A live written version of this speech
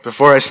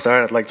Before I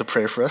start, I'd like to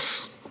pray for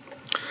us.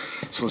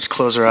 So let's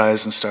close our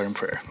eyes and start in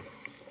prayer.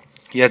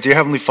 Yeah, dear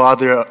Heavenly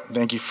Father,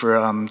 thank you for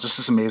just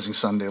this amazing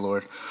Sunday,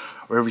 Lord,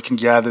 where we can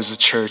gather as a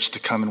church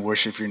to come and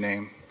worship your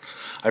name.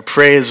 I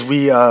pray as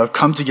we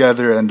come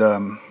together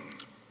and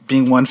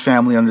being one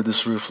family under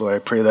this roof, Lord, I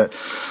pray that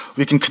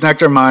we can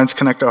connect our minds,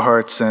 connect our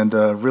hearts, and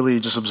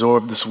really just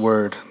absorb this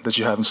word that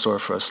you have in store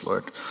for us,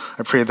 Lord.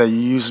 I pray that you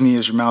use me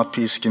as your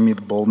mouthpiece, give me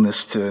the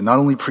boldness to not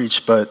only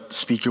preach, but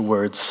speak your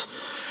words.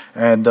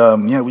 And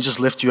we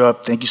just lift you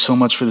up. Thank you so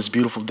much for this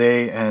beautiful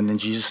day, and in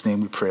Jesus' name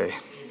we pray.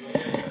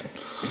 Amen.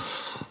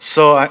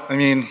 So, I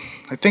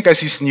think I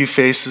see some new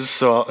faces,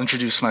 so I'll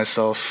introduce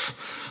myself.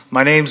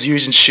 My name's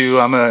Eugene Shu.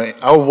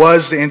 I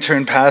was the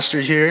intern pastor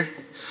here,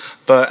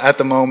 but at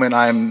the moment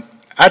I'm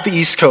at the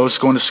East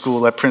Coast going to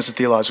school at Princeton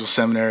Theological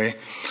Seminary.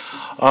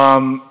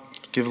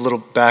 Give a little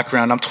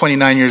background. I'm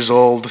 29 years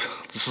old.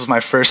 This is my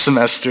first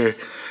semester,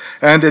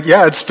 and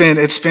it's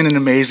been an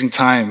amazing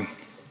time.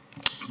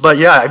 But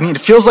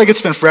it feels like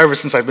it's been forever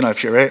since I've been up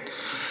here, right?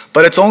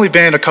 But it's only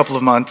been a couple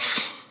of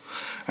months.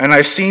 And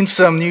I've seen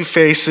some new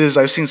faces,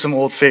 I've seen some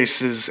old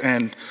faces,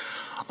 and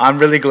I'm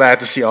really glad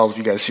to see all of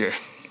you guys here.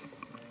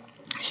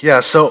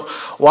 Yeah, so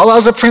while I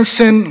was at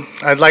Princeton,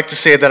 I'd like to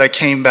say that I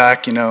came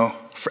back,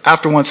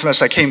 after one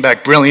semester I came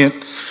back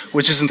brilliant,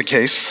 which isn't the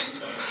case.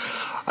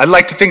 I'd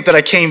like to think that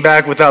I came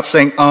back without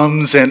saying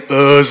ums and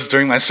uhs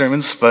during my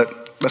sermons,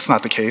 but that's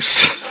not the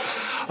case.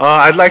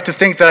 I'd like to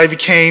think that I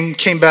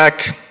came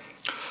back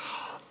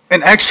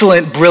an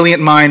excellent,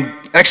 brilliant mind,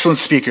 excellent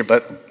speaker,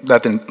 but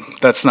that's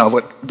not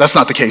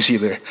the case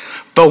either.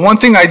 But one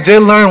thing I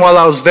did learn while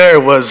I was there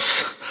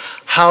was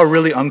how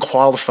really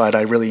unqualified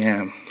I really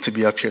am to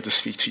be up here to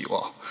speak to you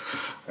all.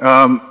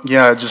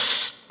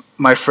 Just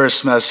my first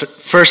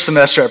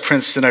semester at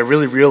Princeton, I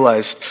really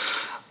realized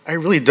I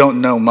really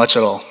don't know much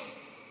at all.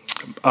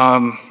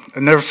 I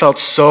never felt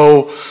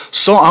so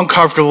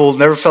uncomfortable,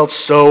 never felt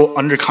so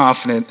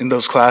underconfident in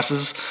those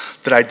classes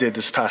that I did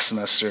this past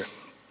semester.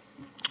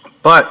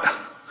 But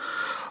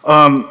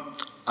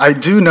I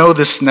do know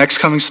this next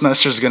coming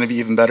semester is going to be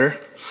even better.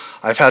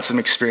 I've had some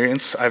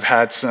experience. I've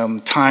had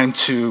some time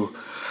to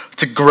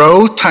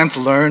grow, time to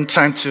learn,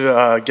 time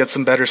to get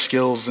some better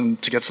skills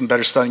and to get some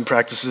better studying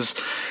practices.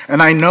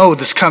 And I know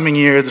this coming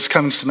year, this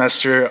coming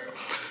semester,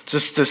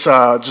 just this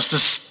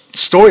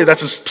story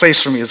that's in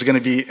place for me is going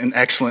to be an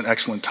excellent,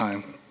 excellent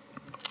time.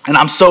 And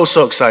I'm so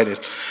excited.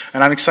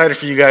 And I'm excited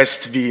for you guys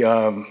to be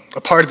a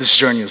part of this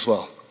journey as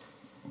well.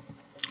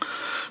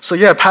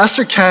 So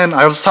Pastor Ken,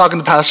 I was talking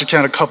to Pastor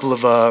Ken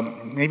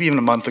maybe even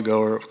a month ago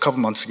or a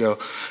couple months ago,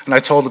 and I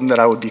told him that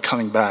I would be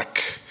coming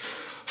back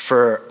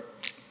for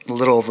a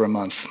little over a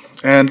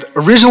month. And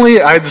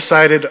originally I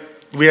decided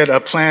we had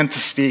a plan to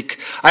speak.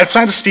 I had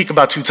planned to speak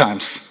about 2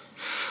 times,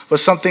 but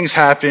some things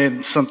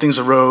happened, some things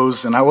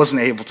arose, and I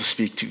wasn't able to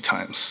speak 2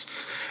 times.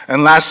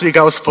 And last week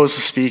I was supposed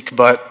to speak,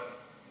 but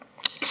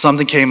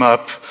something came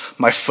up.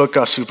 My foot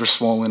got super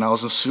swollen. I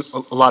was in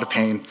a lot of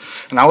pain.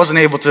 And I wasn't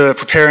able to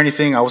prepare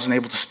anything. I wasn't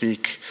able to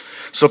speak.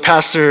 So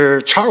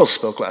Pastor Charles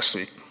spoke last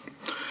week.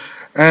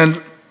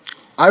 And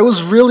I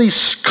was really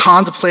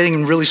contemplating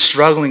and really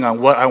struggling on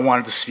what I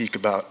wanted to speak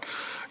about.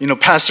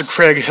 Pastor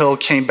Craig Hill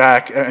came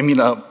back.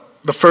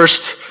 The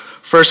first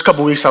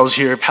couple weeks I was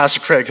here, Pastor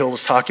Craig Hill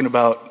was talking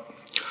about,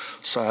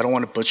 sorry, I don't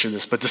want to butcher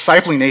this, but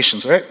discipling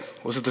nations, right?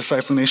 Was it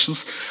discipling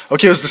nations?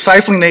 Okay, it was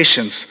discipling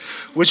nations,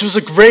 which was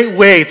a great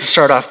way to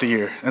start off the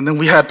year. And then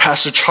we had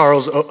Pastor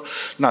Charles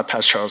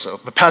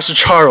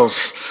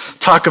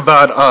talk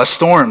about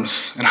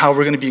storms and how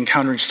we're going to be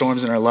encountering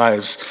storms in our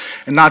lives.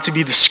 And not to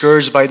be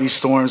discouraged by these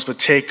storms, but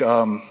take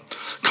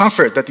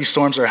comfort that these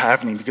storms are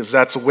happening, because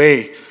that's a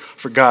way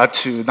for God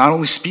to not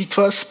only speak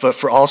to us, but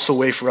for also a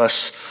way for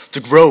us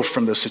to grow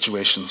from those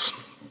situations.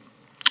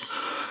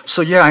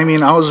 So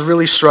I was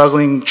really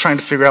struggling, trying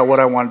to figure out what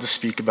I wanted to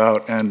speak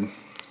about, and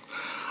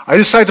I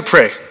decided to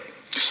pray.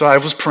 So I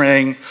was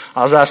praying,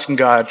 I was asking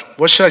God,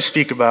 what should I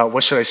speak about?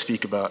 What should I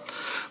speak about?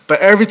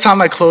 But every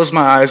time I closed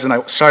my eyes and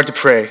I started to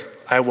pray,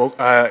 I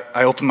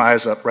opened my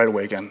eyes up right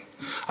away again.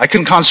 I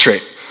couldn't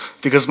concentrate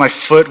because my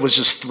foot was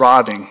just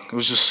throbbing. It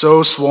was just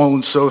so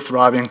swollen, so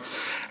throbbing,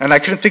 and I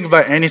couldn't think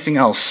about anything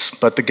else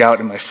but the gout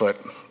in my foot.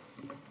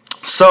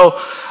 So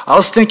I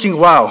was thinking,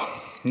 wow,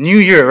 new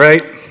year,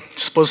 right?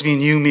 It's supposed to be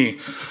new me.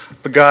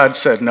 But God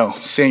said, no,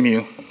 same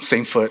you,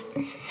 same foot.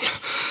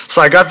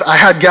 So I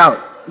had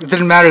gout. It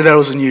didn't matter that it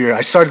was a new year.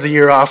 I started the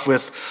year off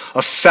with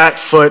a fat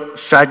foot,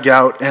 fat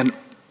gout, and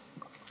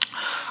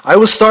I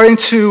was starting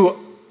to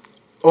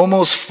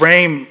almost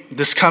frame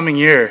this coming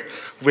year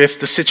with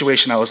the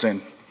situation I was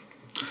in.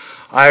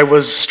 I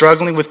was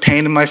struggling with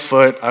pain in my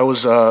foot. I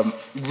was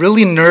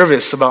really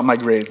nervous about my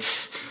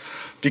grades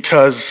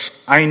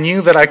because I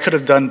knew that I could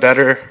have done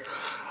better.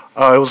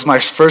 It was my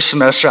first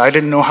semester. I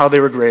didn't know how they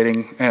were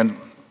grading, and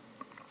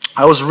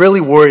I was really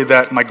worried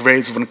that my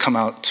grades wouldn't come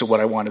out to what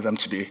I wanted them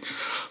to be.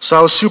 So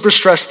I was super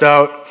stressed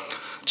out,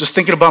 just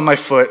thinking about my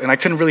foot, and I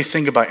couldn't really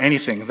think about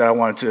anything that I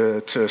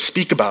wanted to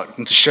speak about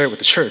and to share with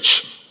the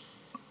church.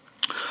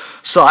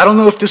 So I don't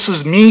know if this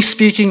was me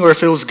speaking or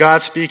if it was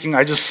God speaking.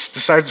 I just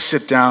decided to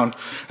sit down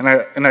and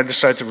I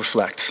decided to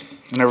reflect.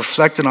 And I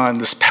reflected on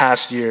this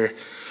past year,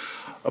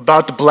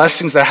 about the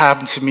blessings that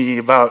happened to me,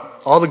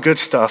 about all the good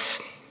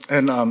stuff.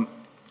 And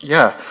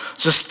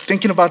just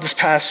thinking about this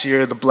past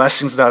year, the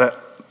blessings that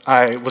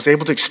I was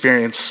able to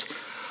experience,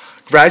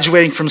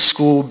 graduating from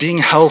school, being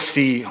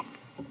healthy,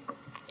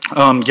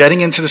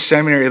 getting into the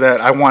seminary that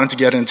I wanted to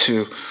get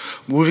into,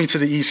 moving to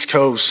the East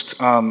Coast,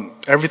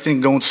 everything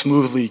going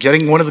smoothly,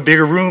 getting one of the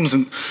bigger rooms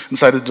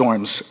inside the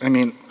dorms. I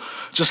mean,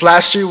 just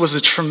last year was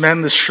a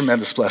tremendous,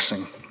 tremendous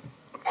blessing.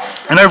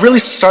 And I really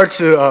started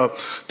to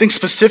think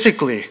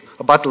specifically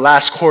about the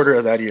last quarter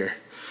of that year.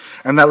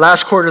 And that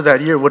last quarter of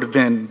that year would have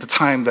been the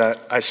time that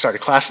I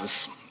started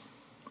classes.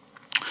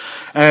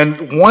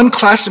 And one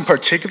class in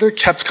particular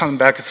kept coming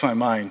back into my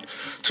mind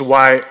to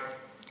why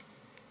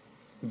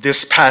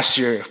this past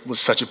year was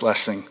such a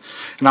blessing.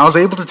 And I was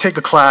able to take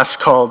a class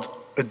called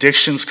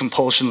Addictions,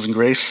 Compulsions, and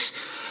Grace.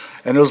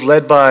 And it was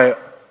led by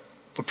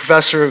a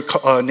professor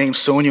named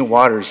Sonia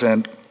Waters.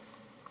 And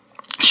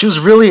she was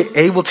really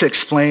able to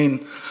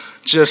explain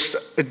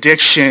just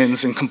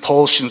addictions and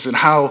compulsions and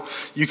how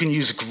you can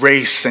use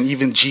grace and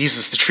even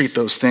Jesus to treat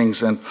those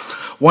things. And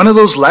one of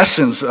those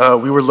lessons,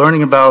 we were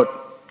learning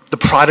about the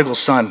prodigal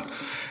son.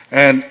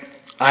 And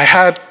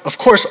of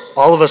course,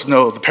 all of us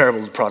know the parable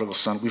of the prodigal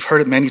son. We've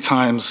heard it many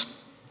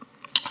times.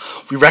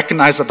 We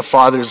recognize that the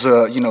father is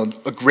a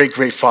great,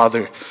 great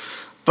father.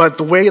 But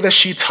the way that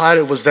she taught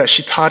it was that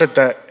she taught it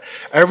that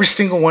every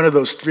single one of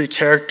those three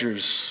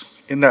characters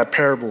in that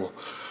parable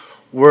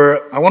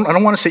were, I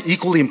don't want to say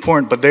equally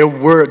important, but they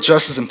were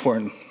just as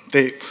important.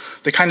 They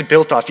kind of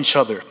built off each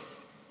other.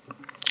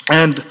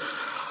 And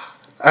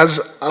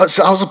as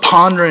I was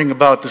pondering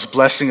about this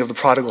blessing of the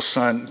prodigal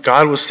son,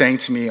 God was saying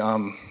to me,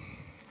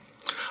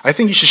 I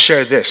think you should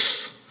share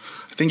this.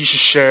 I think you should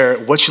share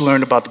what you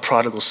learned about the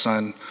prodigal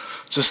son,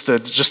 just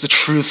the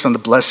truths and the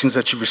blessings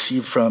that you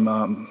received from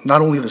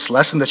not only this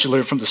lesson that you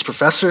learned from this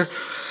professor,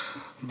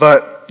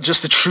 but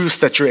just the truths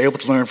that you're able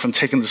to learn from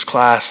taking this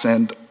class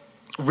and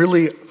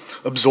really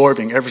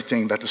absorbing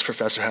everything that this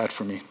professor had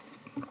for me.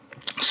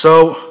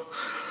 So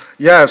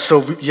we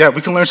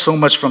can learn so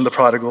much from the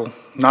prodigal,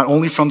 not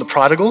only from the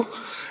prodigal,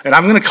 and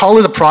I'm going to call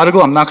it the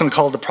prodigal, I'm not going to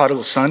call it the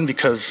prodigal son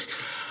because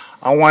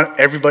I want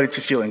everybody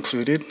to feel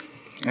included.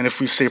 And if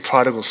we say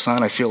prodigal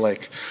son, I feel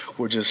like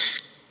we're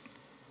just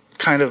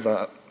kind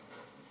of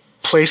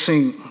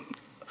placing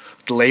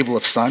the label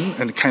of son,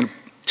 and it kind of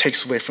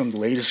takes away from the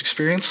latest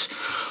experience.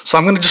 So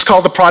I'm going to just call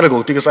it the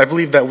prodigal because I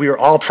believe that we are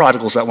all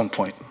prodigals at one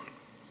point.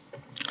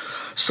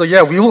 So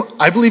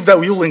I believe that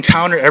we will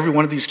encounter every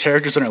one of these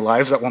characters in our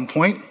lives at one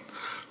point.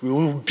 We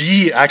will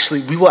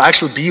actually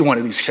be one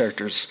of these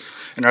characters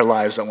in our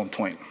lives at one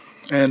point.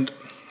 And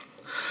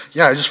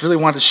I just really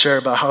wanted to share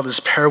about how this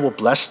parable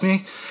blessed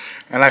me,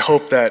 and I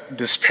hope that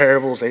this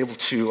parable is able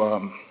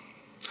to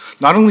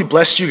not only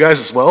bless you guys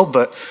as well,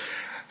 but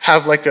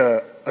have like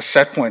a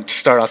set point to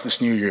start off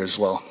this new year as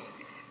well.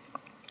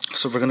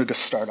 So we're going to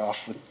start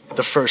off with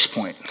the first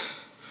point,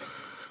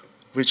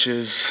 which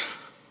is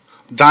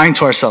dying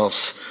to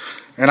ourselves.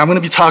 And I'm going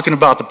to be talking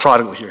about the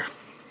prodigal here.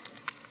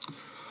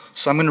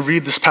 So I'm going to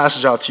read this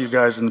passage out to you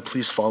guys, and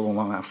please follow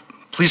along.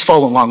 Please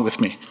follow along with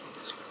me.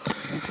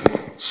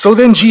 So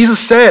then Jesus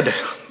said,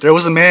 there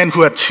was a man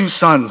who had 2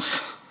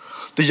 sons.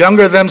 The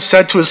younger of them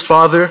said to his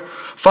father,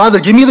 "Father,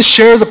 give me the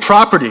share of the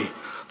property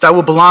that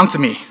will belong to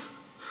me."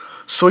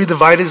 So he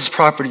divided his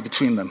property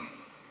between them.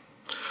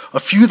 A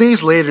few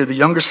days later, the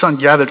younger son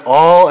gathered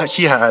all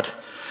he had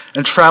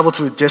and traveled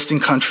to a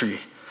distant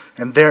country,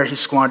 and there he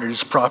squandered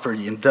his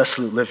property in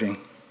desolate living.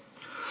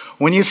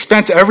 When he had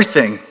spent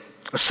everything,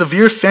 a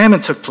severe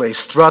famine took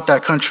place throughout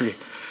that country,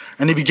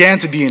 and he began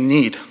to be in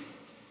need.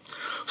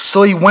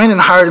 So he went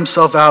and hired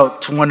himself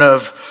out to one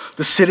of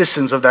the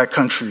citizens of that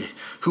country,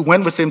 who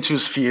went with him to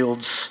his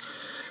fields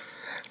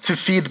to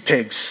feed the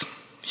pigs.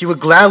 He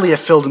would gladly have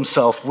filled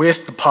himself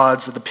with the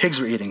pods that the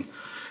pigs were eating,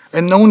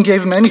 and no one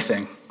gave him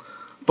anything.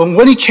 But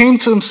when he came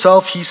to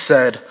himself, he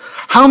said,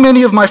 "How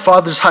many of my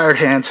father's hired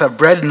hands have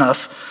bread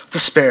enough to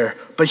spare?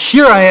 But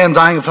here I am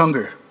dying of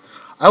hunger.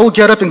 I will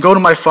get up and go to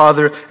my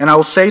father, and I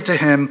will say to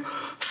him,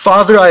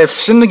 'Father, I have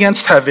sinned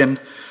against heaven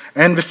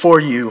and before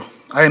you.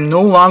 I am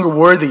no longer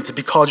worthy to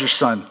be called your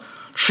son.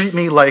 Treat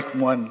me like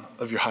one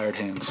of your hired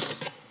hands.'"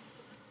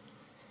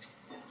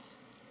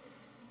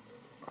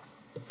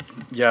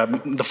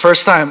 The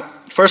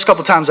first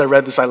couple times I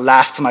read this, I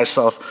laughed to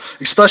myself,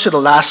 especially the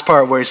last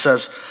part where he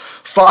says,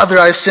 "Father,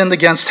 I have sinned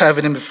against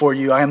heaven and before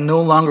you. I am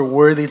no longer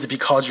worthy to be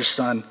called your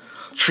son.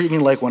 Treat me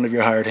like one of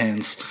your hired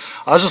hands."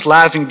 I was just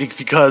laughing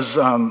because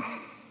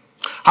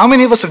how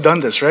many of us have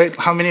done this, right?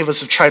 How many of us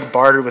have tried to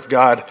barter with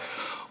God?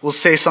 We'll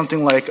say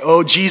something like,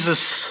 "Oh,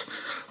 Jesus,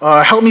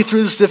 help me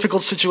through this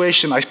difficult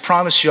situation. I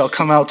promise you I'll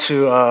come out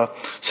to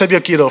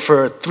Sebiakiro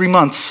for 3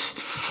 months."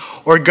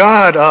 Or,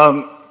 "God,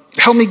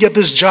 help me get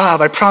this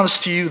job. I promise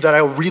to you that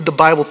I will read the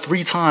Bible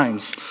 3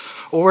 times.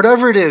 Or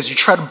whatever it is, you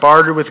try to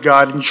barter with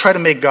God and you try to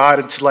make God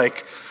into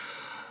like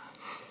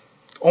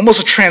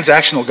almost a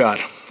transactional God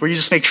where you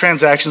just make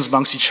transactions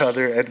amongst each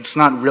other, and it's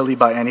not really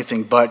about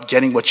anything but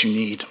getting what you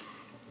need.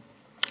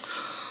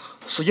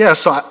 So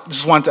I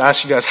just wanted to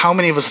ask you guys, how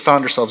many of us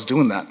found ourselves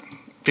doing that?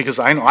 Because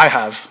I know I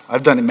have.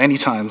 I've done it many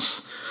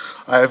times.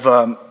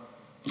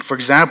 For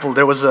example,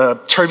 there was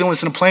a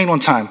turbulence in a plane one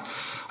time.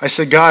 I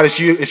said, God, if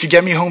you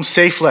get me home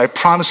safely, I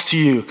promise to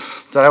you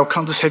that I will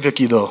come to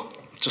Sebekido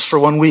just for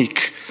 1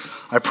 week.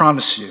 I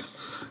promise you.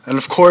 And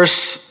of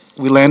course,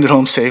 we landed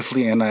home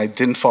safely, and I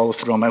didn't follow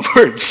through on my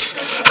words.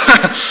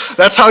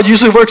 That's how it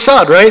usually works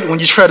out, right? When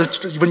you try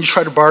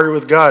to barter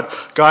with God,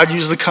 God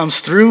usually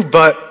comes through,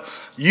 but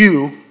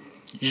you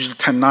usually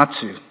tend not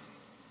to.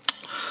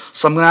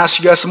 So I'm going to ask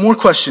you guys some more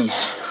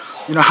questions.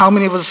 How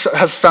many of us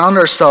has found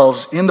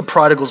ourselves in the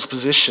prodigal's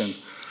position,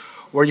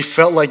 where you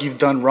felt like you've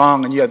done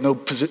wrong and you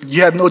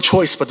had no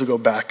choice but to go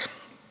back?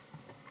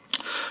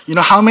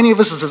 How many of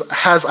us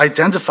has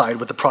identified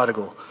with the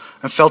prodigal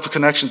and felt a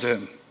connection to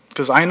him?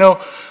 Because I know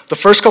the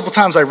first couple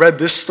times I read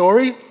this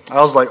story,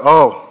 I was like,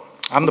 oh,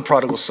 I'm the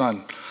prodigal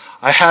son.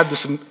 I had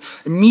this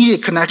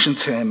immediate connection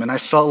to him, and I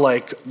felt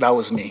like that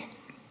was me.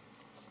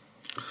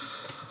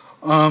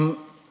 And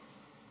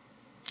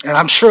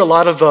I'm sure a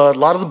lot of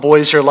the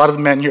boys here, a lot of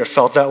the men here have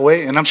felt that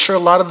way, and I'm sure a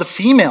lot of the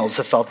females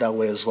have felt that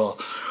way as well,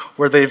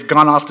 where they've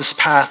gone off this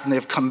path and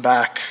they've come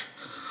back.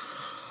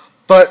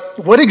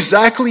 But what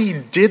exactly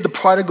did the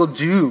prodigal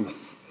do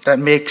that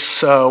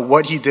makes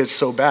what he did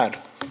so bad?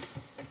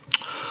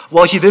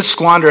 Well, he did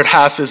squander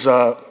half his,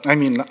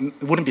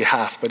 it wouldn't be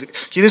half, but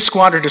he did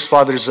squander his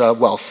father's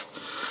wealth.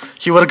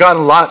 He would have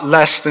gotten a lot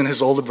less than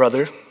his older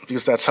brother,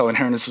 because that's how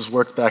inheritances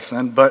worked back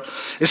then, but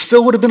it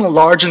still would have been a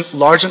large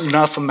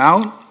enough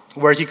amount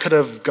where he could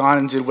have gone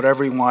and did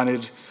whatever he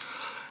wanted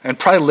and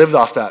probably lived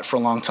off that for a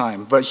long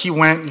time. But he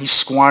went and he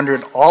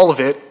squandered all of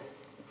it.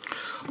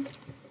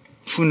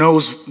 Who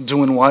knows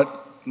doing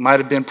what? Might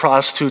have been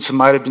prostitutes, it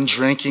might have been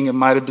drinking, it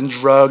might have been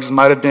drugs, it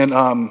might have been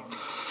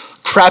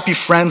crappy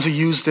friends who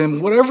used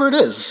him, whatever it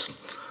is.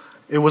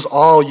 It was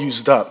all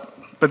used up.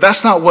 But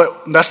that's not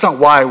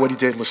why what he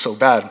did was so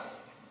bad.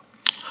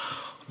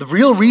 The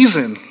real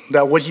reason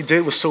that what he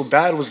did was so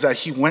bad was that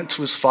he went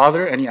to his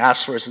father and he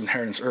asked for his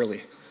inheritance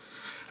early.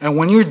 And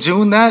when you're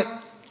doing that,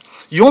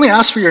 you only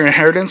ask for your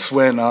inheritance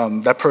when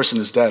that person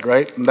is dead,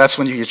 right? And that's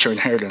when you get your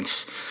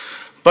inheritance.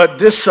 But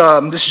this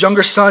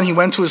younger son, he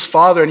went to his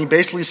father and he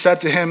basically said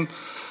to him,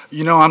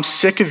 I'm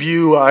sick of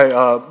you.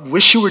 I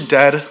wish you were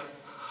dead.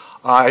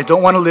 I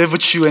don't want to live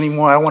with you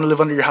anymore. I don't want to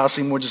live under your house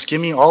anymore. Just give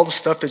me all the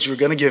stuff that you were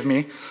going to give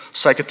me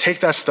so I could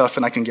take that stuff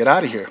and I can get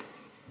out of here.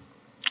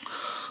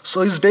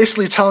 So he's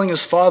basically telling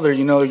his father,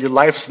 your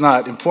life's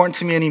not important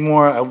to me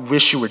anymore. I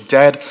wish you were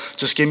dead.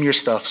 Just give me your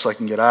stuff so I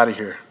can get out of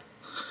here.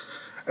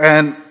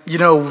 And,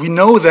 we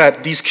know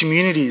that these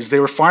communities, they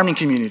were farming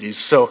communities.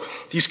 So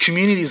these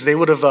communities, they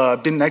would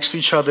have been next to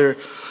each other.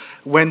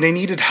 When they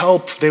needed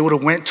help, they would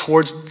have went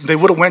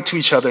to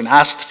each other and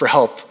asked for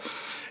help.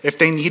 If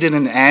they needed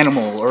an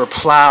animal or a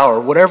plow or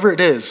whatever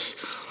it is,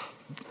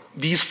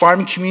 these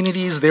farming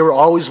communities, they were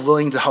always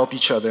willing to help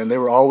each other, and they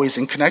were always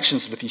in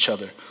connections with each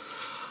other.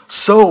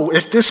 So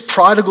if this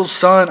prodigal was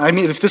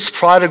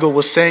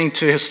saying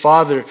to his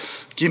father,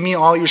 give me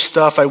all your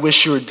stuff, I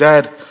wish you were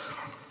dead,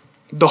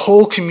 the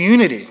whole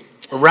community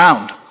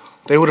around,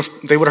 they would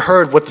have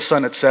heard what the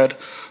son had said.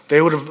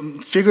 They would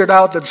have figured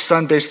out that the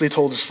son basically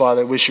told his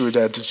father, I wish you were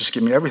dead, to just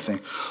give me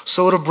everything.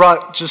 So it would have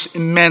brought just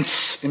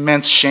immense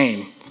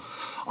shame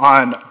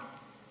on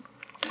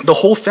the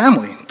whole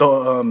family.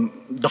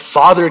 The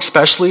father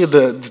especially,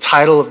 the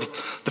title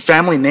of the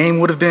family name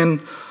would have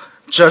been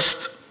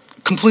just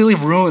completely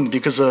ruined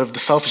because of the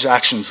selfish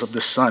actions of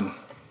this son.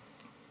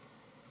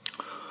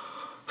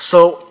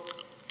 So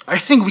I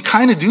think we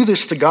kind of do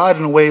this to God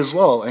in a way as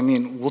well.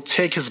 We'll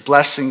take his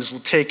blessings,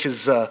 we'll take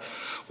his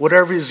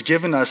whatever he's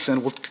given us,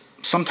 and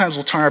sometimes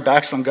we'll turn our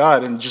backs on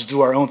God and just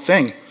do our own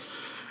thing.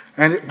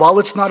 And while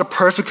it's not a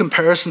perfect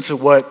comparison to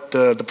what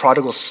the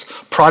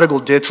prodigal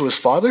did to his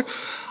father,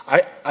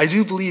 I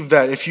do believe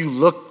that if you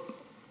look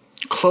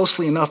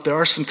closely enough, there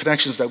are some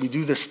connections that we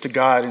do this to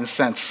God in a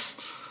sense.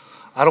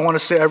 I don't want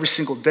to say every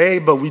single day,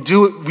 but we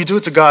do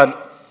it to God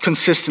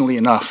consistently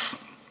enough.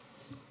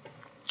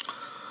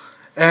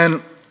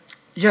 And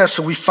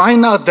so we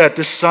find out that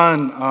this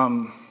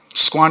son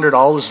squandered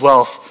all his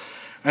wealth,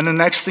 and the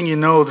next thing you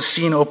know, the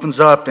scene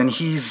opens up, and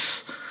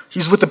he's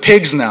with the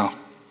pigs now.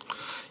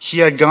 He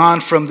had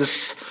gone from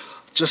this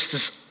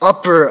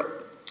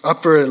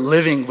upper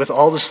living with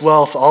all this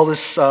wealth, all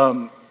this,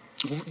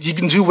 he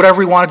can do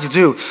whatever he wanted to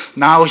do.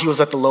 Now he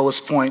was at the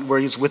lowest point where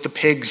he's with the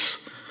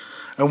pigs.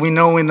 And we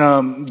know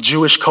in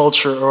Jewish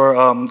culture or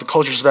the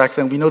cultures back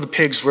then, we know the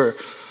pigs were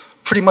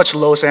pretty much the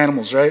lowest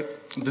animals, right?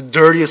 The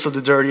dirtiest of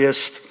the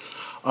dirtiest.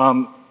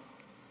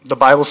 The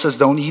Bible says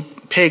don't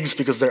eat pigs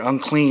because they're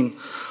unclean.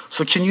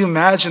 So can you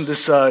imagine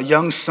this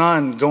young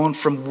son going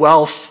from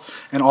wealth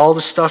and all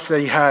the stuff that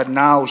he had,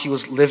 now he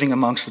was living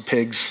amongst the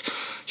pigs.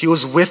 He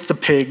was with the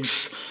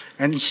pigs,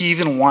 and he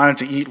even wanted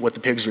to eat what the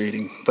pigs were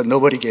eating, but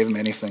nobody gave him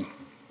anything.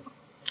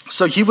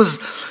 So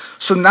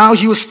now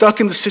he was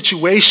stuck in the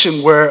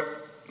situation where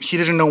he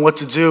didn't know what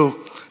to do.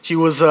 He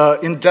was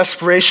in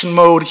desperation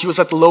mode. He was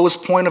at the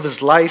lowest point of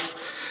his life.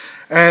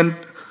 And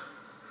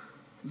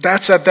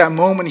that's at that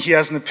moment he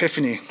has an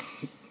epiphany.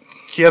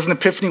 He has an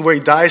epiphany where he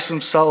dies to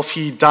himself.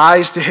 He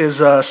dies to his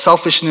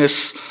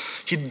selfishness.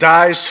 He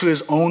dies to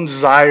his own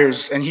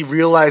desires. And he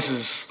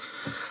realizes,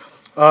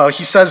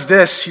 he says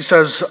this, he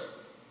says,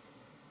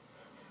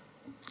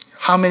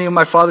 how many of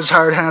my father's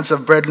hired hands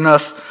have bread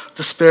enough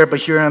to spare,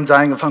 but here I am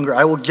dying of hunger?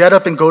 I will get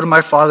up and go to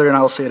my father, and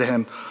I will say to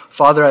him,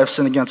 Father, I have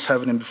sinned against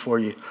heaven and before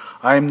you.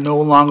 I am no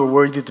longer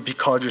worthy to be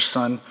called your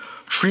son.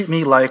 Treat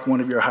me like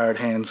one of your hired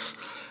hands.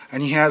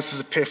 And he has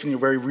this epiphany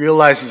where he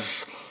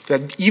realizes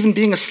that even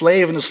being a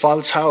slave in his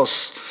father's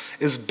house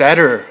is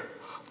better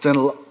than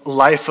a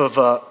life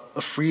of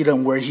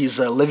freedom where he's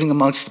living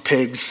amongst the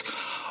pigs,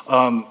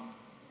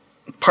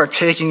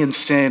 partaking in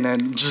sin,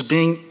 and just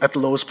being at the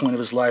lowest point of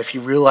his life. He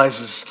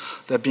realizes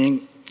that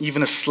being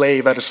even a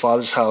slave at his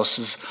father's house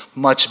is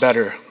much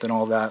better than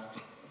all that.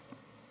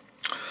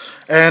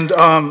 And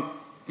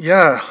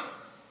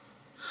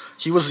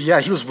he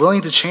was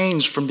willing to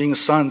change from being a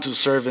son to a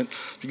servant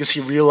because he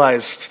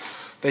realized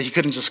that he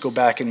couldn't just go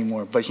back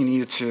anymore, but he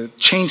needed to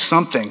change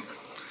something.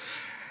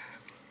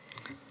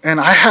 And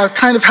I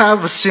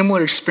have a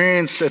similar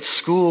experience at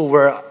school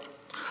where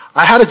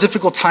I had a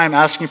difficult time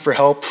asking for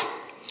help.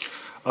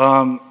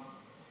 I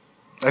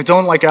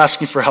don't like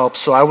asking for help,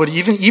 so I would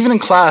even in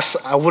class,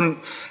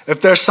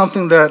 if there's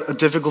something that a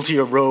difficulty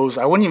arose,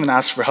 I wouldn't even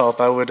ask for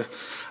help. I would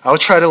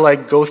try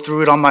to go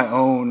through it on my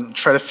own,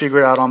 try to figure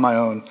it out on my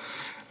own.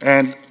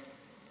 And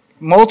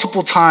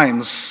multiple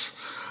times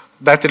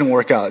that didn't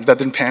work out, that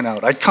didn't pan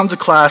out. I'd come to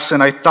class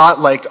and I thought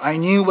I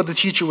knew what the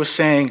teacher was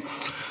saying,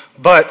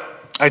 but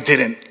I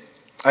didn't.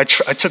 I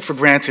took for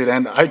granted.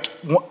 And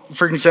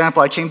for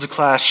example, I came to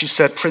class, she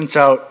said print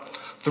out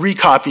 3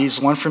 copies,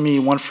 one for me,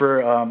 one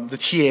for the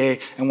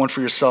TA, and one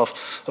for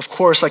yourself. Of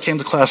course, I came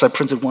to class, I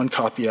printed 1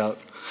 copy out.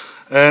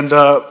 And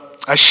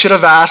I should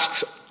have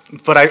asked,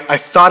 but I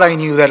thought I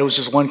knew that it was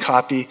just 1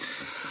 copy.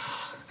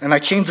 And I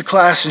came to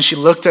class and she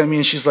looked at me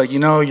and she's like, you're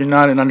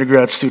not an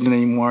undergrad student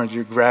anymore,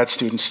 you're a grad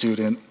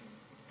student.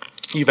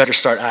 You better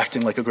start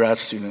acting like a grad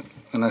student.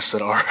 And I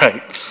said, all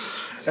right.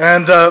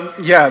 And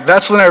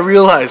that's when I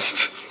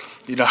realized,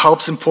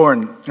 help's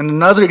important. And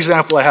another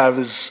example I have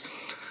is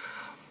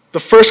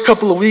the first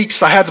couple of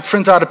weeks I had to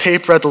print out a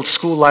paper at the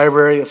school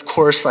library. Of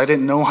course, I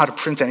didn't know how to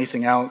print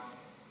anything out.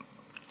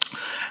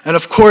 And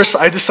of course,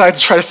 I decided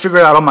to try to figure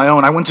it out on my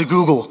own. I went to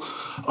Google.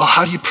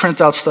 How do you print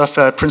out stuff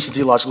at Princeton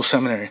Theological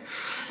Seminary?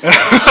 And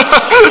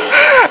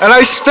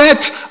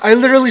I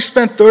literally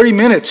spent 30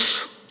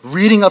 minutes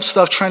reading up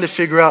stuff, trying to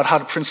figure out how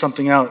to print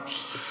something out.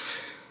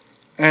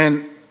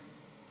 And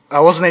I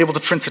wasn't able to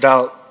print it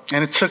out.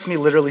 And it took me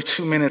literally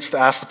 2 minutes to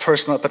ask the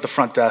person up at the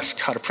front desk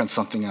how to print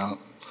something out.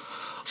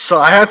 So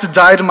I had to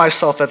die to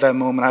myself at that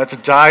moment. I had to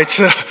die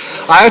to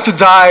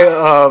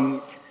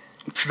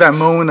that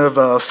moment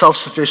of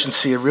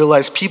self-sufficiency and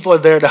realize people are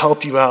there to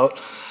help you out.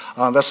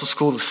 That's what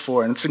school is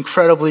for. And it's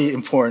incredibly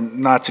important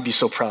not to be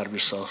so proud of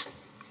yourself.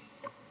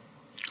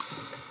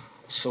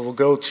 So we'll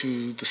go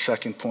to the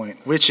second point,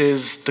 which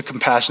is the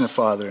compassionate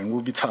father. And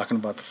we'll be talking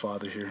about the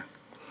father here.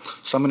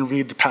 So I'm going to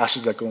read the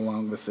passage that go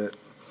along with it.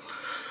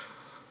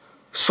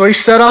 So he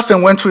set off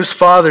and went to his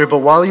father, but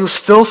while he was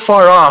still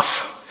far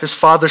off, his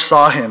father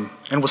saw him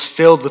and was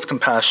filled with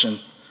compassion.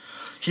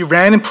 He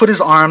ran and put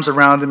his arms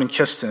around him and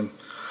kissed him.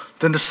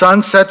 Then the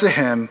son said to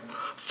him,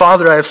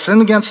 Father, I have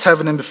sinned against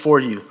heaven and before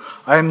you.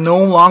 I am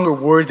no longer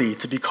worthy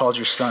to be called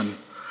your son.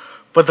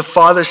 But the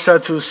father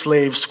said to his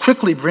slaves,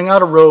 Quickly bring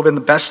out a robe and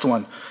the best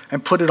one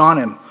and put it on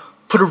him.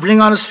 Put a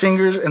ring on his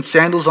fingers and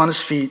sandals on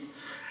his feet,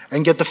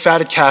 and get the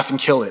fatted calf and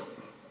kill it.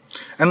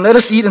 And let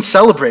us eat and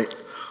celebrate.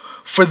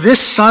 For this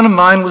son of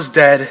mine was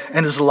dead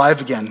and is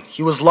alive again.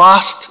 He was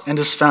lost and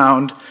is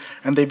found,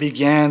 and they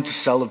began to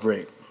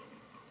celebrate.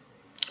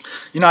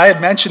 I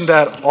had mentioned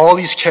that all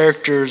these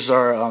characters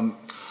are,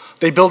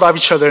 they build off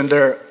each other and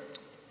they're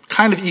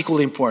kind of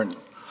equally important.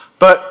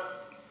 But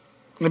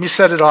let me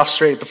set it off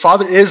straight. The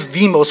father is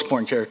the most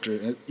important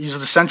character. He's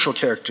the central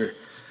character.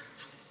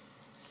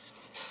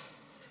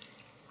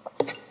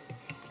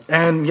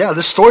 And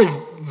this story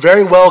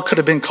very well could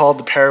have been called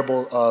the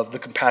parable of the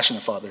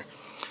compassionate father,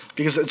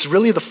 because it's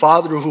really the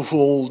father who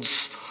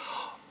holds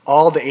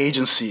all the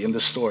agency in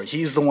this story.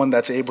 He's the one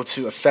that's able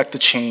to affect the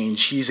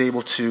change. He's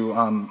able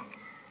to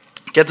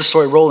get the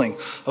story rolling.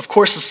 Of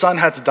course, the son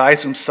had to die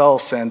to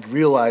himself and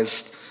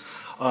realized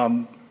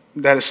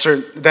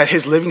that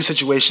his living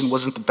situation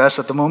wasn't the best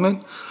at the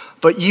moment.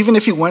 But even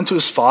if he went to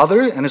his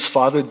father and his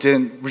father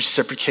didn't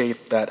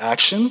reciprocate that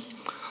action,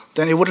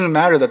 then it wouldn't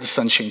matter that the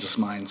son changed his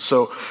mind.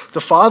 So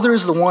the father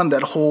is the one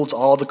that holds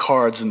all the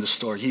cards in the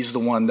story. He's the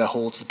one that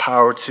holds the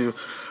power to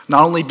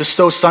not only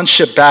bestow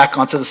sonship back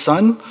onto the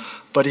son,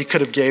 but he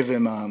could have gave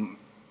him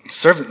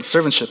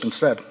servantship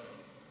instead.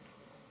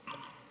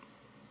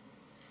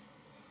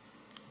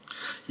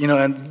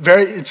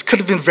 It could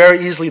have been very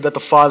easily that the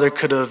father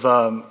could have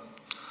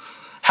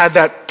had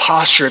that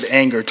posture of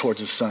anger towards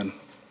his son.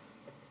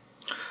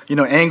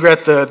 Anger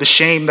at the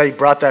shame that he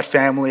brought that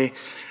family,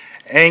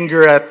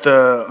 anger at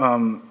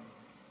the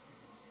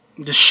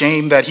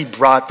shame that he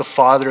brought the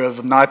father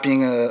of not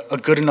being a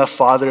good enough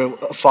father,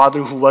 a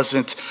father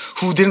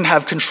who didn't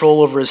have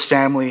control over his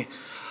family.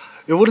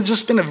 It would have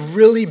just been a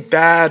really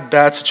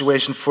bad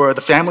situation for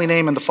the family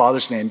name and the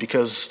father's name,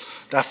 because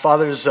that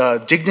father's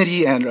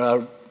dignity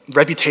and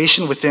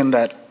reputation within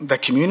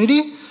that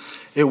community,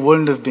 it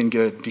wouldn't have been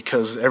good,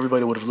 because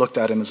everybody would have looked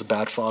at him as a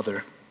bad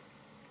father.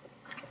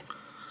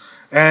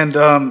 And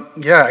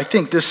I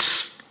think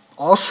this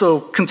also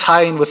can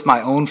tie in with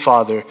my own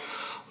father.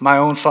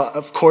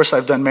 Of course,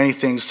 I've done many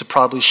things to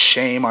probably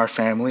shame our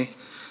family.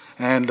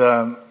 And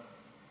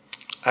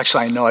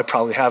actually, I know I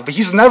probably have. But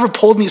he's never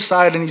pulled me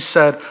aside and he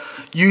said,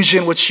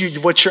 Eugene,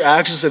 what your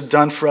actions have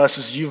done for us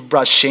is you've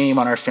brought shame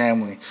on our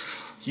family.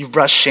 You've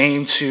brought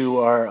shame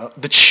to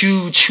the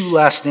Chu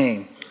last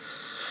name.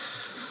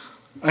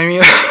 I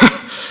mean,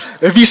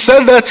 if he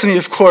said that to me,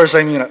 of course,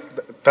 I mean,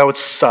 that would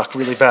suck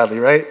really badly,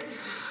 right?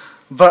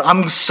 But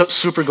I'm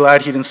super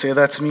glad he didn't say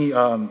that to me.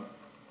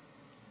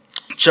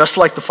 Just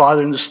like the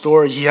father in the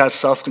story, he has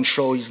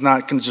self-control. He's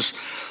not going to just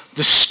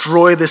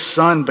destroy this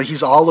son, but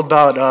he's all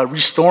about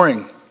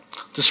restoring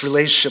this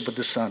relationship with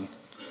this son.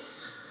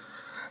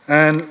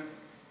 And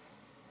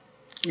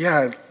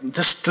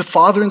the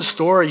father in the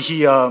story,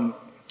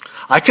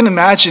 I can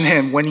imagine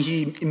him when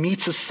he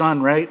meets his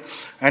son, right?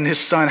 And his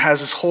son has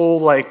this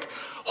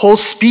whole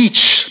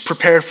speech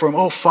prepared for him.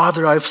 Oh,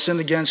 Father, I've sinned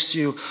against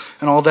you,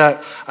 and all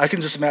that. I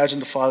can just imagine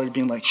the father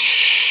being like,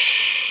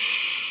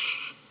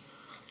 shh,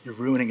 you're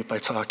ruining it by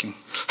talking.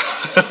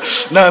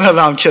 No,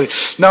 I'm kidding.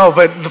 No,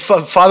 but the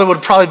father would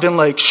have probably been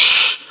like,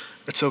 shh,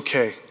 it's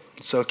okay.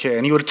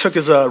 And he would have took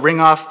his ring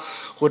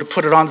off, would have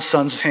put it on the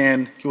son's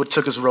hand, he would have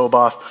took his robe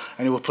off,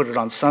 and he would have put it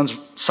on the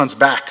son's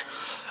back,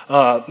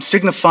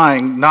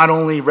 signifying not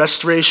only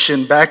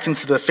restoration back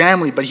into the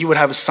family, but he would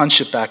have his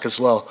sonship back as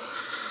well.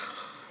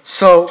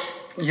 So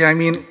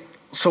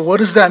what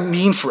does that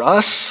mean for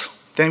us?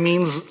 That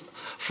means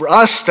for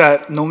us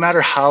that no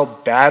matter how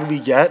bad we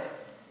get,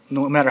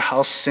 no matter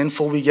how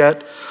sinful we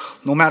get,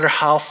 no matter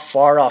how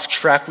far off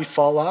track we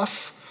fall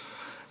off,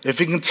 if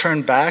we can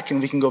turn back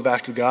and we can go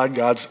back to God,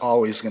 God's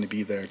always going to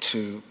be there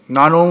to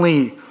not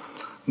only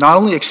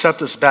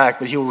accept us back,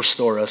 but he'll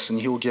restore us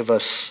and he'll give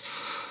us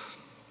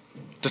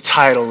the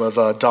title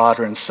of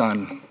daughter and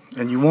son.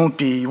 And you won't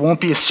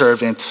be a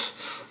servant,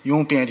 you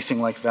won't be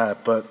anything like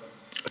that, but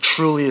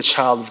truly a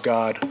child of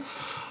God,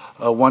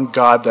 one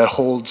God that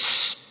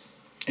holds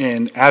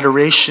in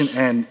adoration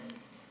and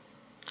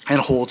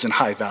holds in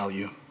high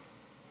value.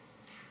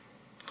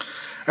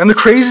 And the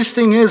craziest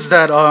thing is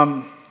that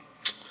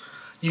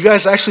you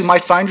guys actually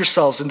might find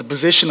yourselves in the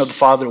position of the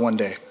father one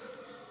day.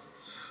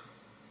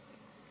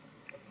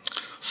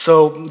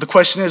 So the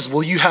question is,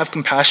 will you have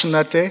compassion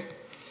that day?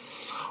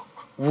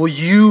 Will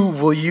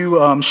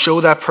you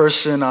show that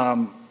person,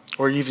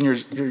 or even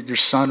your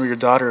son or your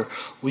daughter,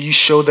 will you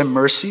show them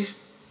mercy?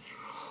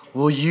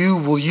 Will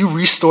you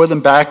restore them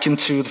back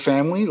into the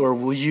family, or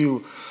will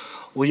you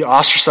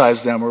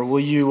ostracize them, or will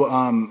you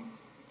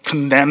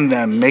condemn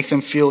them, make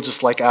them feel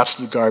just like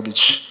absolute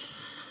garbage?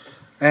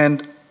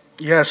 And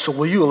so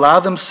will you allow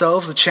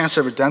themselves the chance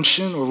at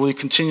redemption, or will you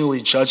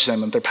continually judge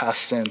them and their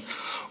past sin?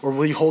 Or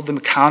will you hold them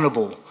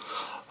accountable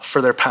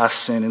for their past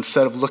sin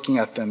instead of looking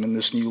at them in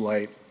this new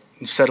light,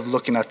 instead of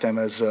looking at them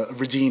as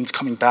redeemed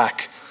coming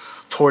back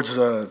towards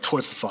the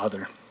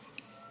Father?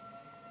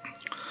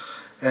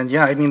 And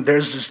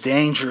there's this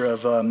danger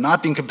of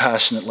not being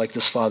compassionate like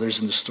this father's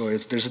in the story.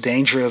 There's a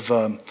danger of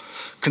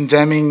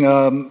condemning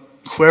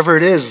whoever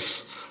it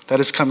is that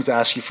is coming to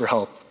ask you for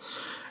help.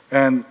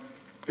 And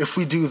if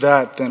we do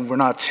that, then we're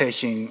not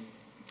taking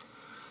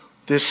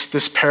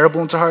this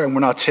parable into heart, and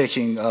we're not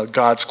taking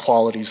God's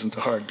qualities into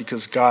heart,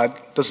 because God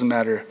doesn't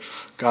matter.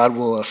 God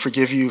will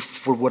forgive you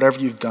for whatever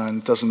you've done.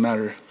 It doesn't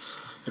matter.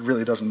 It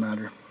really doesn't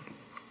matter.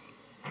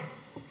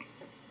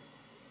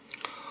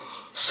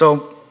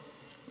 So,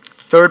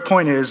 third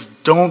point is,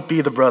 don't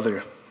be the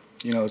brother.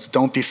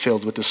 Don't be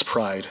filled with this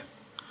pride.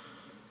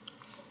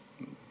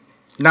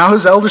 Now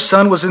his elder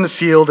son was in the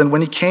field, and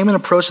when he came and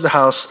approached the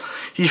house,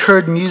 he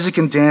heard music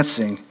and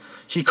dancing.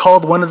 He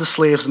called one of the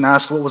slaves and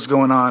asked what was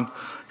going on.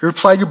 He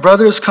replied, "Your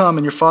brother has come,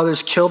 and your father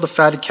has killed the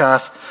fatted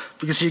calf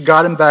because he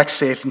got him back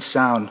safe and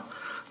sound."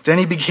 Then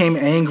he became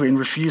angry and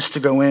refused to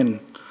go in.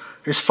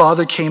 His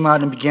father came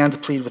out and began to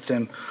plead with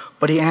him.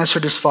 But he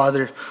answered his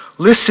father,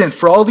 "Listen,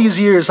 for all these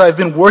years I have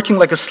been working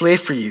like a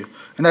slave for you,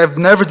 and I have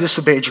never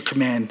disobeyed your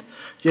command.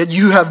 Yet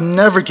you have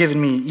never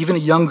given me even a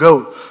young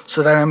goat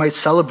so that I might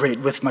celebrate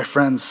with my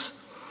friends.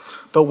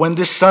 But when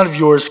this son of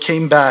yours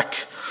came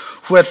back,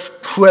 who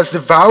has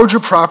devoured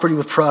your property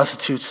with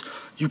prostitutes,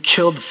 you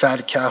killed the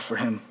fatted calf for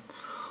him."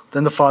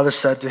 Then the father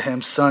said to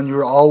him, "Son, you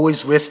are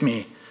always with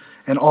me,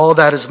 and all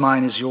that is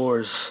mine is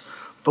yours.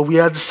 But we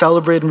had to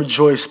celebrate and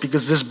rejoice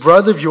because this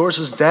brother of yours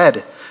was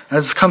dead and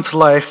has come to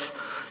life.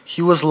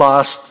 He was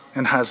lost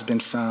and has been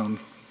found."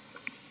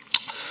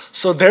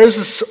 So there's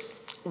this,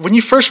 when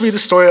you first read the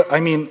story,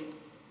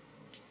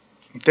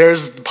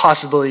 there's the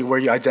possibility where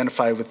you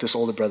identify with this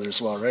older brother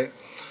as well, right?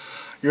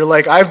 You're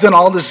like, I've done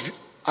all this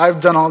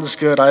I've done all this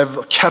good.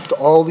 I've kept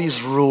all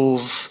these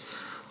rules.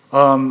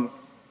 I've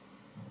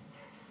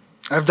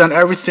done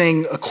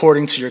everything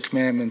according to your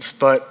commandments,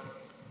 but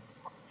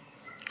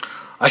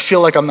I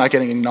feel like I'm not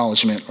getting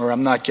acknowledgement, or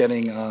I'm not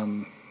getting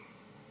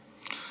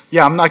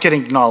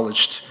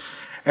acknowledged.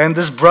 And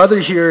this brother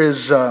here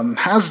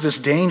has this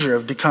danger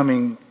of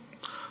becoming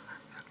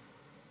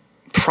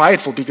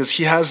prideful because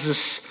he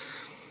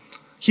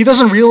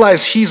doesn't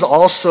realize he's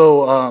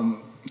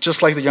also,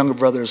 just like the younger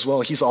brother as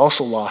well, he's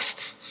also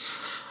lost.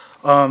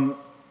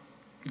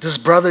 This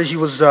brother, he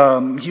was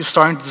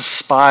starting to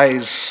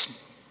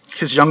despise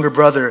his younger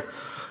brother.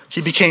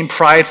 He became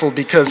prideful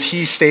because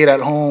he stayed at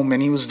home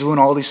and he was doing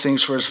all these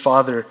things for his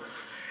father.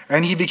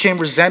 And he became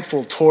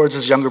resentful towards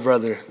his younger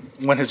brother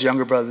when his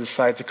younger brother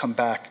decided to come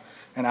back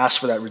and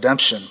ask for that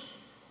redemption.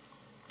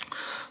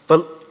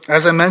 But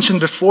as I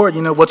mentioned before,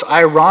 what's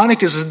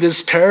ironic is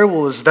this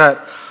parable is that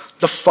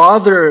the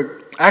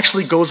father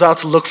actually goes out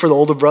to look for the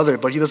older brother,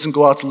 but he doesn't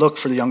go out to look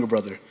for the younger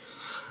brother.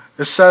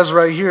 It says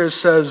right here, it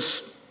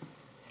says,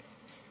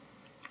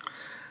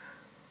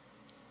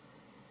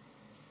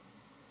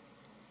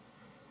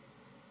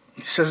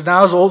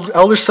 now his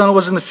elder son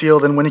was in the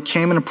field, and when he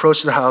came and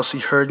approached the house, he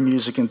heard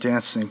music and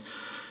dancing.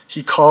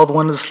 He called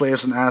one of the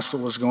slaves and asked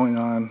what was going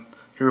on.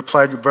 He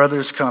replied, your brother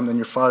has come, and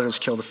your father has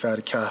killed a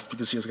fatted calf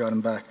because he has got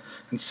him back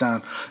in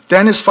sound.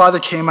 Then his father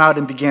came out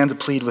and began to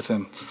plead with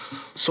him.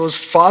 So his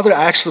father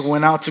actually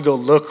went out to go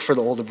look for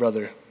the older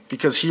brother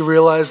because he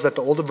realized that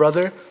the older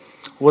brother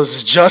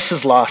was just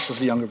as lost as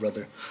the younger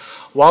brother.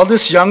 While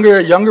this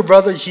younger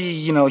brother,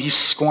 he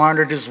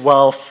squandered his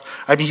wealth.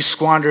 He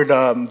squandered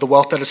the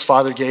wealth that his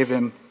father gave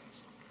him.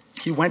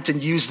 He went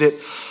and used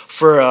it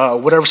for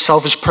whatever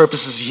selfish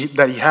purposes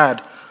that he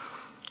had.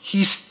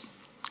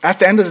 At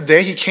the end of the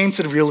day, he came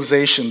to the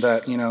realization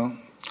that,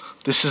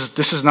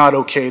 this is not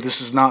okay,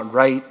 this is not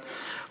right.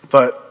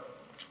 But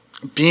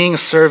being a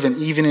servant,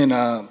 even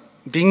a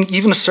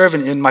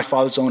servant in my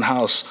father's own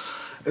house,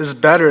 is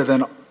better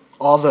than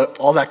all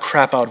that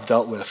crap I've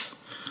dealt with.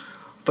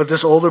 But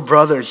this older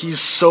brother, he's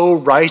so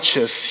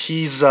righteous.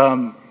 He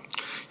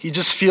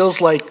just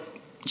feels like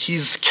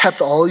he's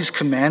kept all these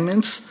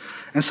commandments,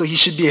 and so he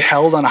should be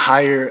held on a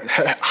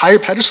higher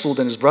pedestal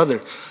than his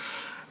brother.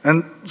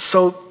 And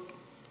so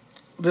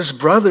this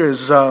brother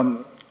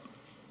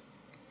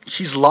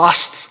he's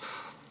lost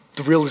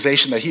the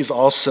realization that he's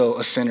also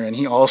a sinner and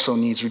he also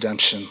needs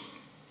redemption.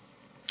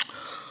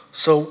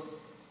 So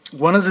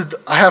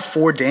I have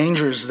 4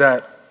 dangers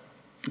that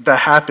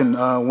happen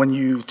when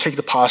you take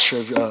the posture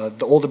of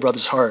the older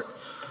brother's heart.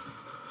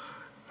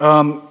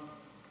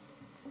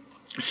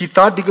 He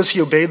thought because he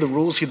obeyed the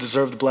rules, he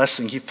deserved the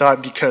blessing. He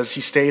thought because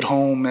he stayed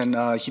home and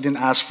he didn't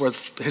ask for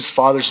his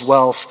father's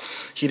wealth,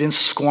 he didn't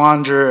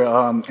squander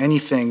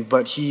anything,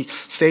 but he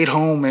stayed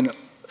home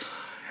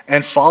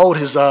and followed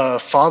his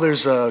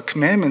father's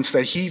commandments,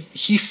 that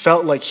he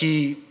felt like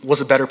he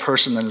was a better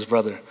person than his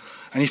brother.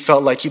 And he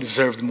felt like he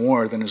deserved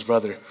more than his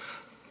brother.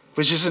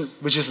 Which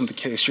isn't the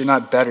case. You're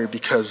not better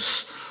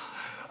because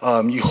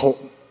you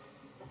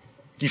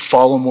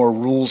follow more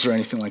rules or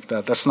anything like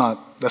that. That's not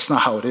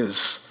how it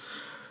is.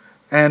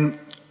 And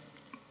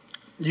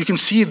you can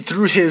see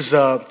through his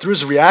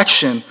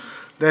reaction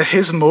that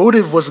his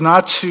motive was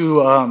not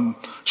to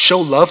show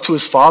love to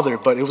his father,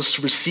 but it was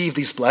to receive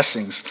these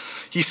blessings.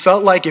 He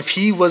felt like if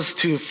he was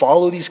to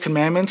follow these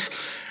commandments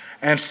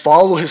and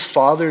follow his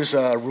father's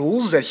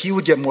rules, that he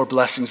would get more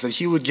blessings, that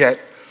he would get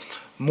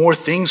more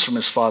things from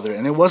his father.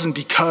 And it wasn't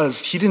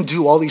because he didn't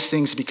do all these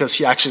things because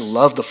he actually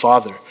loved the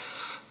father.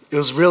 It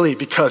was really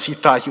because he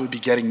thought he would be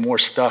getting more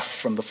stuff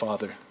from the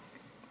father.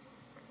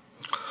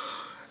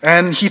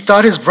 And he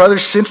thought his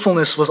brother's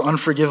sinfulness was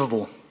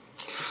unforgivable.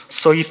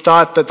 So he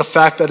thought that the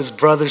fact that his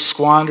brother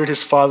squandered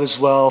his father's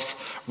wealth,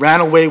 ran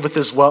away with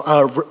his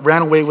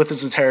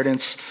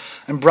inheritance,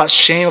 and brought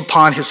shame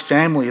upon his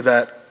family,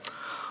 that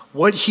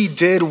what he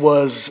did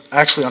was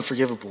actually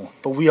unforgivable.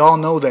 But we all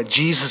know that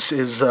Jesus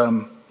is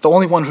the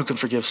only one who can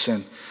forgive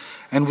sin,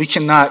 and we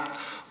cannot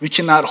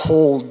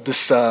hold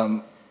this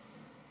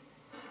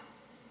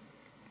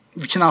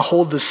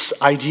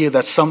idea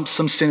that some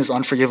sin is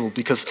unforgivable,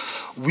 because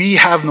we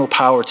have no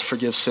power to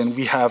forgive sin.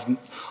 We have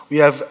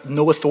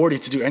no authority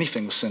to do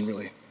anything with sin,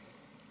 really,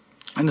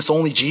 and it's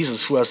only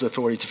Jesus who has the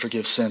authority to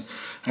forgive sin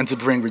and to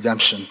bring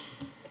redemption.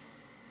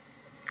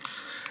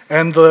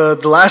 And the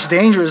last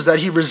danger is that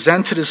he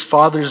resented his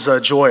father's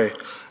joy,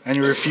 and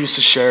he refused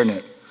to share in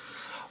it.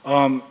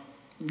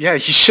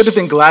 He should have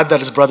been glad that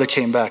his brother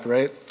came back,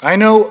 right? I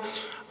know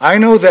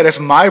that if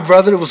my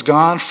brother was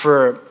gone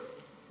for,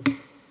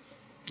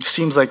 it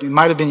seems like it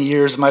might have been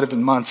years, it might have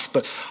been months,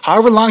 but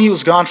however long he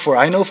was gone for,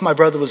 I know if my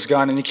brother was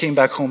gone and he came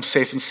back home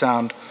safe and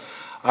sound,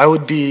 I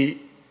would be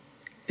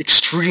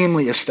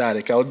extremely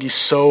ecstatic. I would be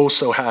so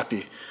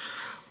happy.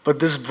 But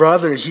this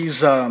brother, he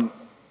doesn't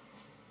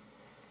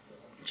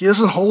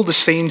hold the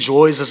same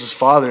joys as his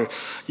father.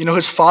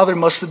 His father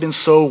must have been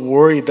so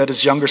worried that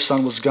his younger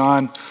son was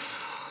gone.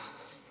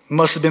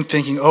 Must have been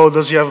thinking,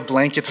 does he have a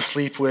blanket to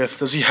sleep with?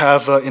 Does he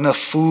have enough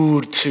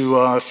food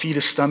to feed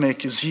his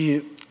stomach? Is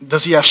he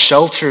Does he have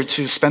shelter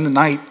to spend the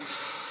night?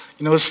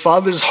 His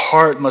father's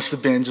heart must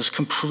have been just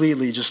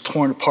completely just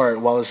torn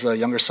apart while his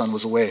younger son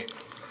was away.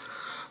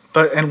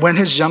 And when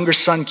his younger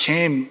son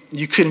came,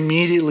 you could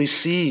immediately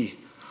see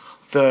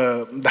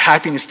the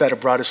happiness that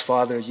it brought his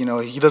father.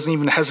 He doesn't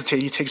even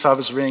hesitate. He takes off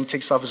his ring,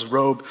 takes off his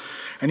robe,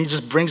 and he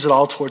just brings it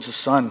all towards his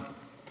son.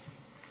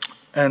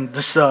 And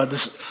this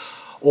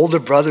older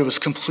brother was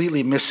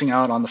completely missing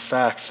out on the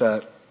fact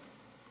that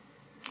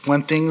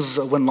when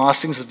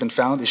lost things have been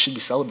found, they should be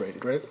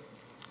celebrated, right?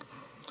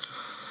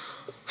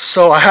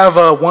 So I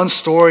have one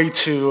story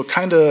to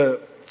kind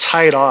of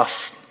tie it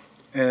off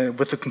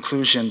with the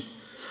conclusion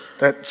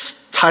that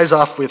ties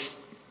off with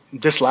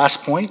this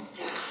last point.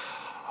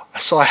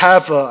 So I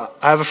have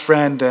a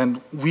friend,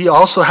 and we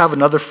also have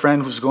another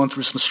friend who's going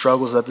through some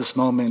struggles at this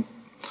moment.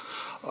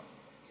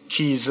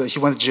 He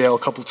went to jail a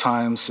couple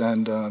times,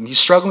 and he's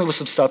struggling with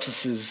some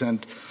substances,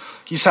 and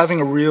he's having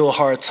a real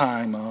hard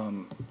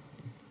time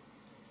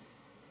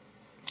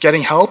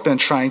getting help and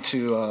trying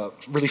to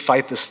really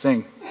fight this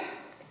thing.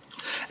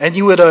 And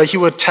he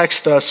would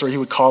text us or he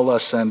would call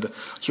us, and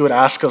he would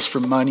ask us for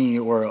money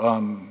or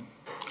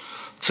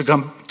to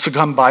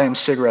come buy him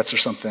cigarettes or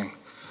something.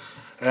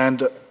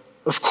 And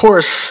of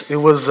course, it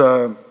was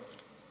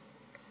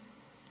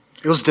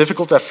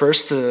difficult at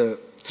first to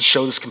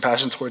show this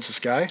compassion towards this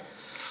guy,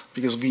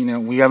 because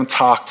we haven't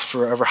talked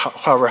for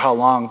however how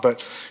long, but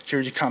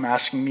here you come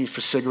asking me for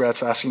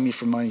cigarettes, asking me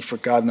for money for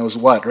God knows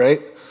what,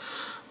 right?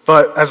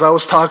 But as I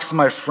was talking to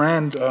my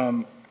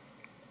friend,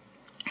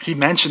 he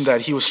mentioned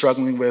that he was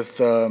struggling with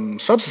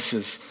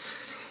substances.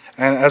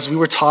 And as we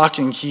were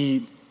talking,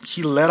 he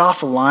let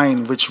off a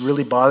line which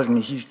really bothered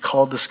me. He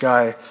called this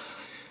guy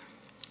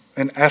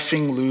an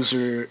effing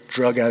loser,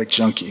 drug addict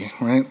junkie,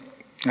 right?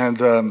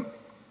 And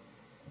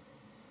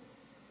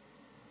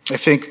I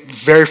think the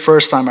very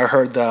first time I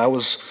heard that, I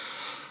was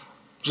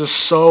just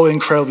so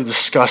incredibly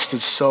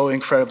disgusted, so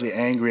incredibly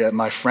angry at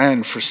my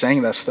friend for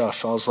saying that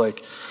stuff. I was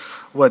like,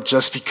 what,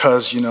 just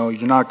because, you're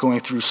not going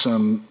through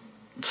some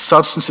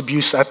substance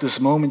abuse at this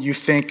moment, you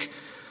think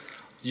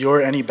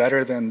you're any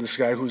better than this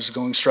guy who's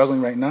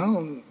struggling right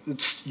now?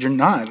 You're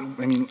not.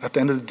 I mean, at the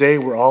end of the day,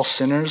 we're all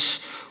sinners.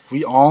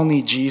 We all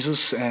need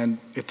Jesus, and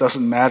it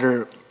doesn't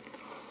matter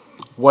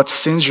what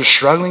sins you're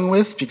struggling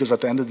with, because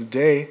at the end of the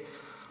day,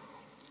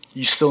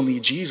 you still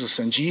need Jesus,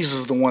 and Jesus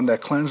is the one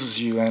that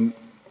cleanses you. And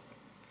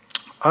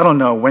I don't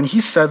know, when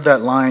he said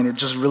that line, it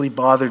just really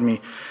bothered me,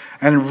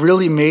 and it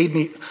really made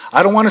me,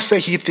 I don't want to say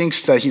he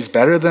thinks that he's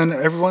better than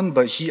everyone,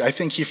 but I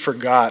think he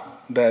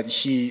forgot that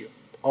he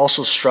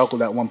also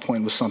struggled at one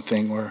point with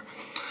something, or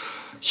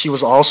he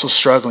was also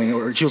struggling,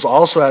 or he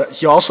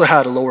also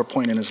had a lower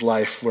point in his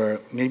life where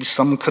maybe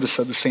someone could have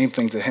said the same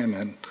thing to him,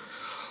 and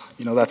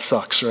that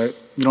sucks, right?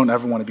 You don't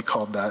ever want to be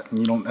called that, and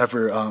you don't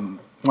ever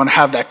want to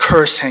have that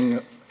curse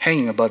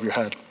hanging above your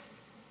head.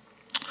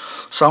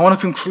 So I want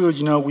to conclude,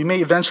 we may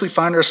eventually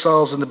find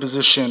ourselves in the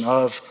position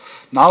of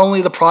not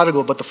only the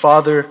prodigal, but the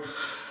father,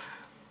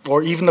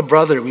 or even the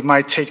brother. We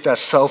might take that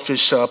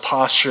selfish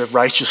posture of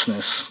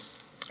righteousness.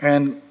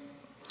 And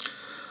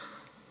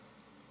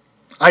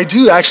I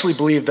do actually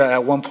believe that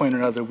at one point or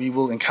another we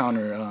will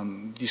encounter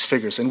these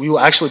figures, and we will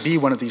actually be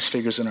one of these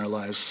figures in our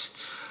lives.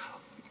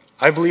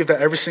 I believe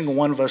that every single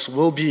one of us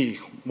will be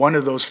one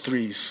of those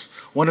three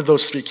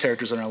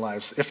characters in our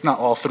lives, if not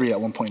all three at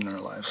one point in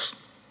our lives.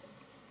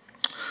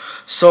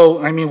 So,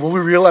 will we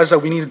realize that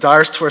we need to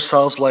die to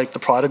ourselves like the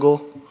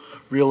prodigal?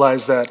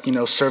 Realize that,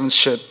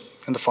 servantship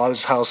in the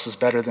Father's house is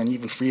better than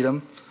even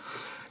freedom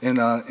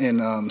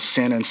in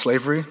sin and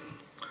slavery?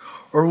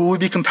 Or will we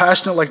be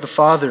compassionate like the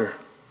Father?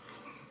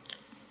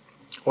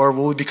 Or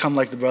will we become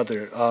like the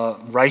brother,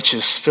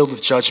 righteous, filled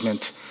with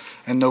judgment,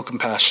 and no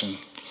compassion?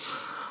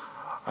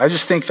 I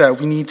just think that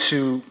we need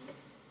to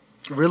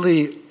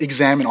really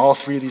examine all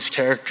three of these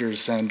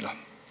characters and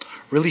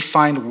really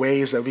find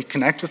ways that we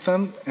connect with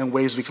them and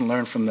ways we can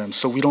learn from them,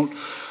 so we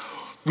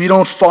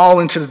don't fall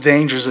into the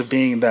dangers of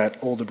being that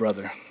older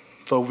brother,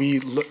 but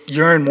we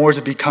yearn more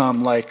to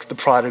become like the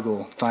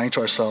prodigal, dying to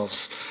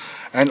ourselves,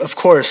 and of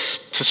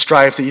course to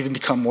strive to even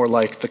become more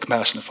like the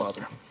compassionate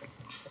Father.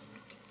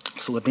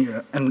 So let me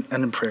end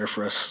in prayer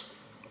for us.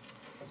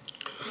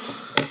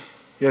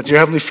 Yeah, dear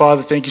Heavenly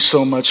Father, thank you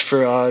so much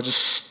for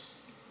just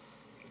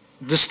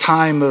this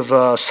time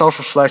of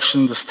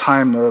self-reflection, this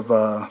time of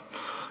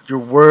your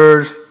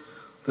word,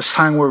 this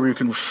time where we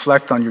can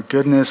reflect on your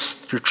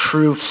goodness, your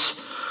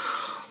truths,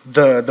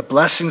 the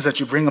blessings that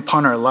you bring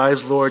upon our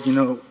lives, Lord.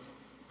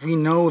 We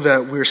know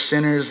that we're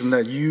sinners and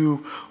that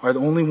you are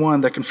the only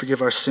one that can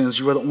forgive our sins.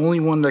 You are the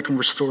only one that can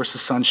restore us to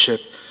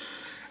sonship.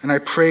 And I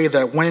pray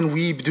that when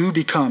we do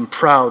become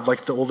proud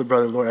like the older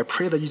brother, Lord, I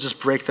pray that you just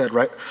break that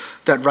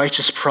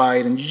righteous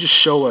pride, and you just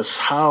show us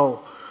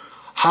how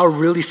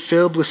really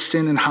filled with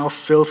sin and how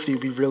filthy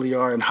we really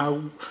are, and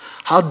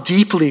how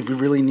deeply we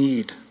really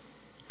need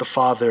the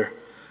Father.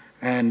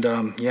 And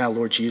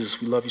Lord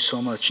Jesus, we love you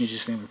so much. In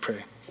Jesus' name we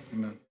pray. Amen.